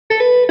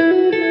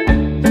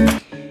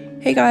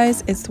Hey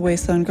guys, it's the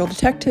Wasteland Girl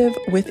Detective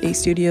with a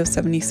Studio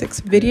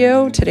 76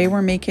 video. Today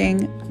we're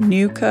making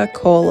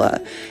Nuka-Cola.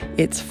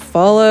 It's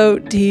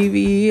Fallout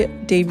TV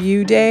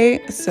debut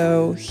day,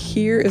 so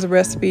here is a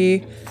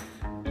recipe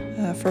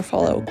for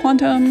Fallout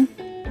Quantum.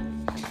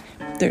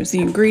 There's the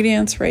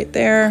ingredients right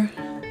there.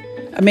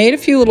 I made a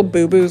few little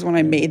boo-boos when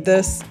I made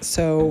this,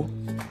 so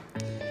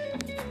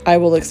I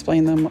will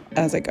explain them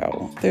as I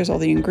go. There's all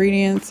the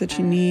ingredients that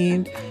you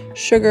need: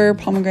 sugar,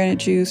 pomegranate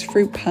juice,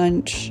 fruit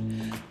punch,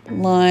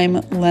 lime,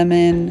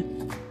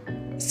 lemon,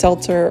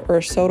 seltzer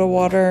or soda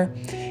water.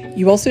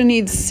 You also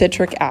need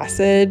citric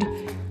acid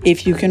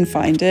if you can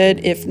find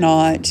it. If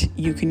not,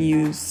 you can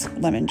use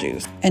lemon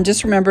juice. And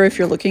just remember, if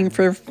you're looking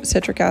for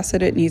citric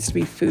acid, it needs to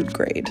be food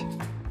grade.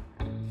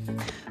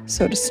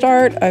 So to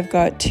start, I've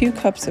got 2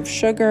 cups of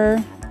sugar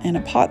in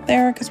a pot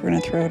there because we're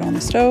going to throw it on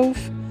the stove.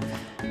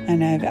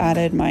 And I've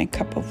added my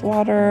cup of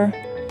water.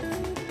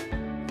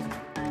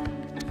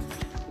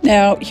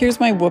 Now, here's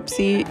my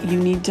whoopsie. You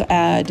need to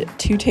add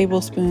 2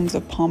 tablespoons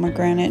of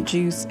pomegranate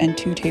juice and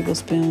 2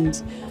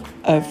 tablespoons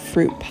of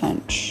fruit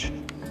punch.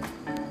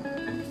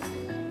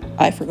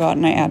 I forgot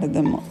and I added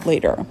them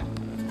later.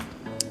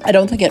 I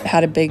don't think it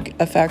had a big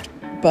effect,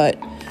 but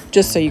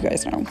just so you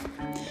guys know.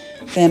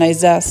 Then I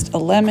zest a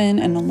lemon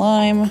and a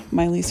lime,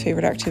 my least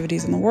favorite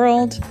activities in the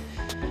world,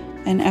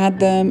 and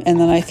add them, and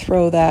then I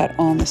throw that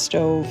on the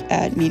stove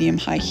at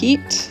medium-high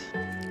heat.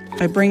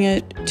 I bring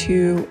it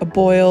to a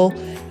boil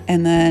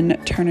and then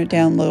turn it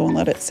down low and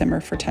let it simmer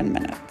for 10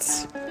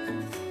 minutes.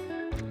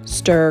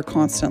 Stir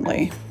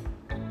constantly.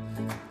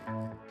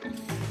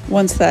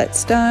 Once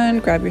that's done,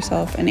 grab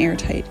yourself an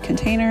airtight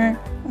container.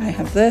 I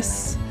have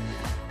this.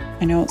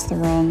 I know it's the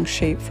wrong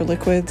shape for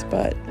liquids,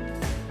 but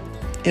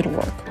it'll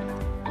work.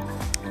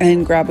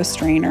 And grab a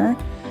strainer.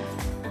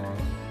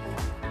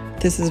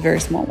 This is a very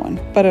small one,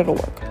 but it'll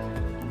work.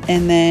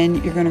 And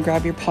then you're gonna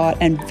grab your pot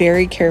and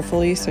very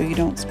carefully, so you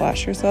don't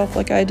splash yourself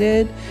like I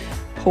did,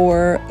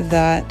 pour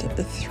that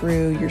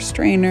through your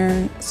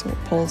strainer so it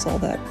pulls all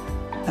that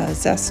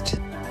zest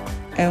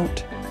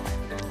out.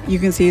 You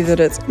can see that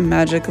it's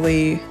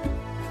magically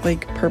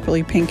like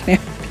purpley pink now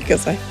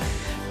because I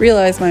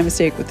realized my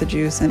mistake with the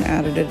juice and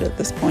added it at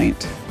this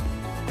point.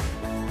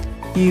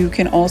 You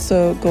can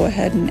also go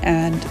ahead and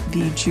add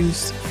the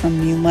juice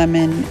from the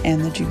lemon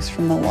and the juice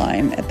from the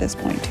lime at this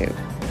point too.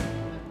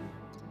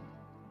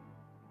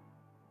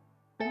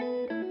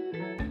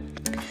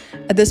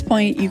 At this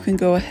point, you can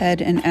go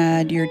ahead and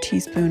add your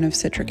teaspoon of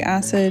citric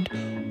acid,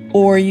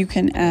 or you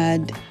can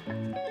add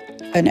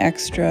an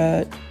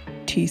extra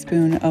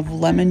teaspoon of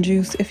lemon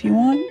juice if you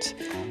want.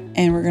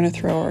 And we're gonna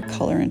throw our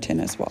colorant in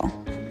as well.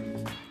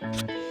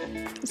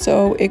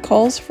 So it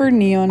calls for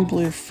neon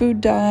blue food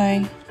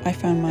dye. I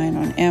found mine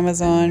on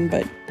Amazon,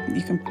 but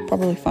you can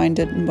probably find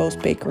it in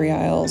most bakery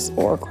aisles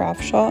or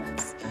craft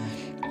shops.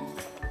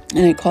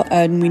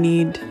 And we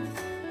need,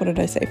 what did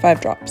I say, 5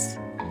 drops.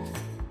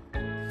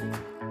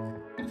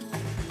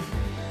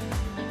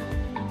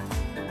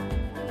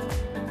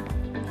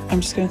 I'm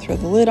just going to throw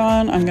the lid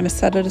on. I'm going to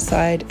set it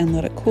aside and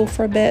let it cool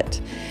for a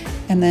bit,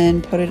 and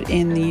then put it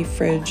in the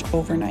fridge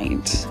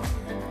overnight.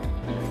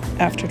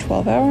 After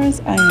 12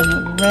 hours, I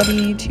am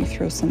ready to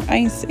throw some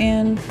ice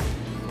in.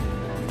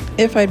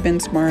 If I'd been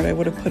smart, I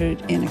would have put it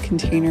in a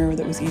container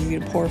that was easy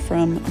to pour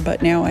from,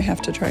 but now I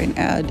have to try and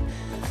add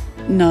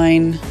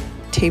 9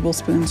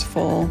 tablespoons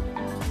full,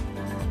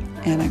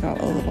 and I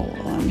got a little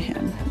on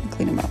him.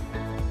 Clean him up.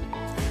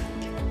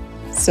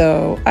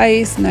 So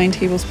ice, 9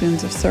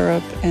 tablespoons of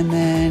syrup, and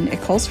then it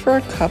calls for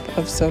a cup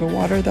of soda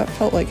water. That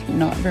felt like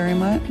not very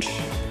much,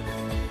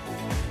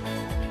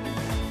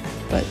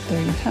 but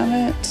there you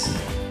have it.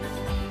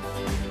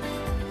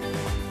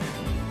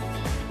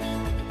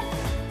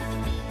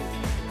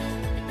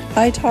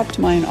 I topped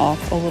mine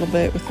off a little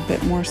bit with a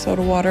bit more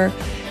soda water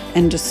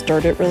and just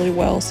stirred it really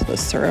well so the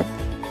syrup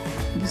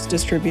was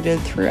distributed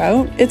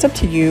throughout. It's up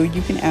to you.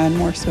 You can add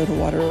more soda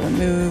water or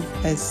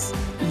remove as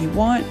you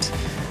want.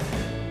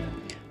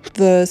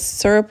 The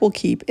syrup will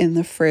keep in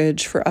the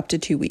fridge for up to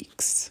 2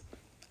 weeks.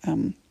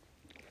 I'm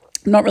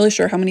not really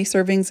sure how many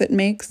servings it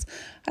makes.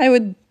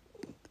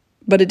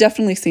 But it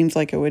definitely seems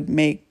like it would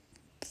make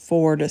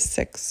 4 to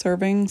 6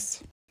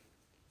 servings.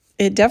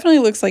 It definitely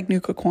looks like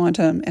Nuka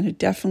Quantum, and it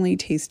definitely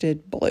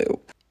tasted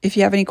blue. If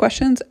you have any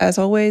questions, as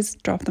always,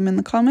 drop them in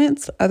the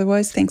comments.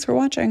 Otherwise, thanks for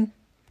watching.